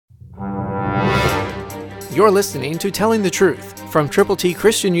You're listening to Telling the Truth from Triple T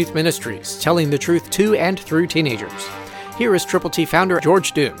Christian Youth Ministries, telling the truth to and through teenagers. Here is Triple T founder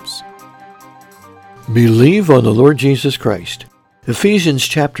George Dooms. Believe on the Lord Jesus Christ. Ephesians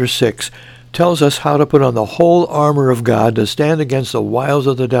chapter 6 tells us how to put on the whole armor of God to stand against the wiles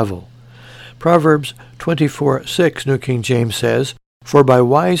of the devil. Proverbs 24:6, New King James says, "For by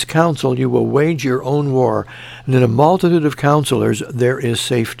wise counsel you will wage your own war, and in a multitude of counselors there is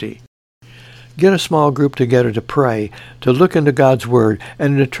safety." Get a small group together to pray, to look into God's Word,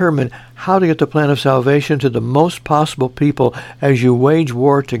 and determine how to get the plan of salvation to the most possible people as you wage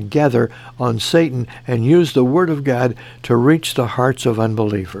war together on Satan and use the Word of God to reach the hearts of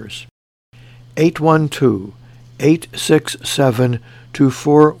unbelievers.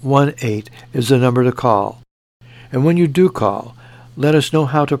 812-867-2418 is the number to call. And when you do call, let us know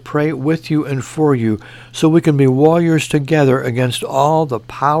how to pray with you and for you so we can be warriors together against all the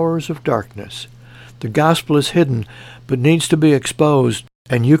powers of darkness. The gospel is hidden but needs to be exposed,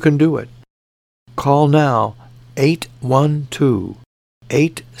 and you can do it. Call now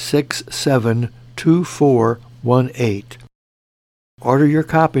 812-867-2418. Order your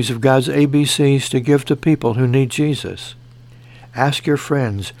copies of God's ABCs to give to people who need Jesus. Ask your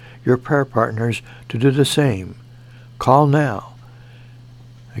friends, your prayer partners, to do the same. Call now.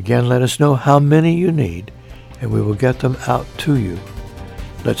 Again, let us know how many you need, and we will get them out to you.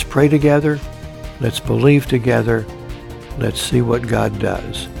 Let's pray together. Let's believe together. Let's see what God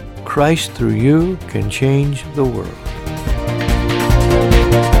does. Christ through you can change the world.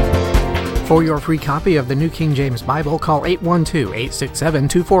 For your free copy of the New King James Bible, call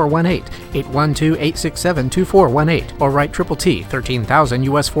 812-867-2418, 812-867-2418, or write Triple T, 13,000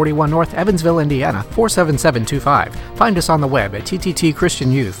 U.S. 41 North, Evansville, Indiana, 47725. Find us on the web at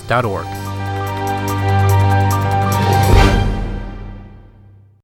tttchristianyouth.org.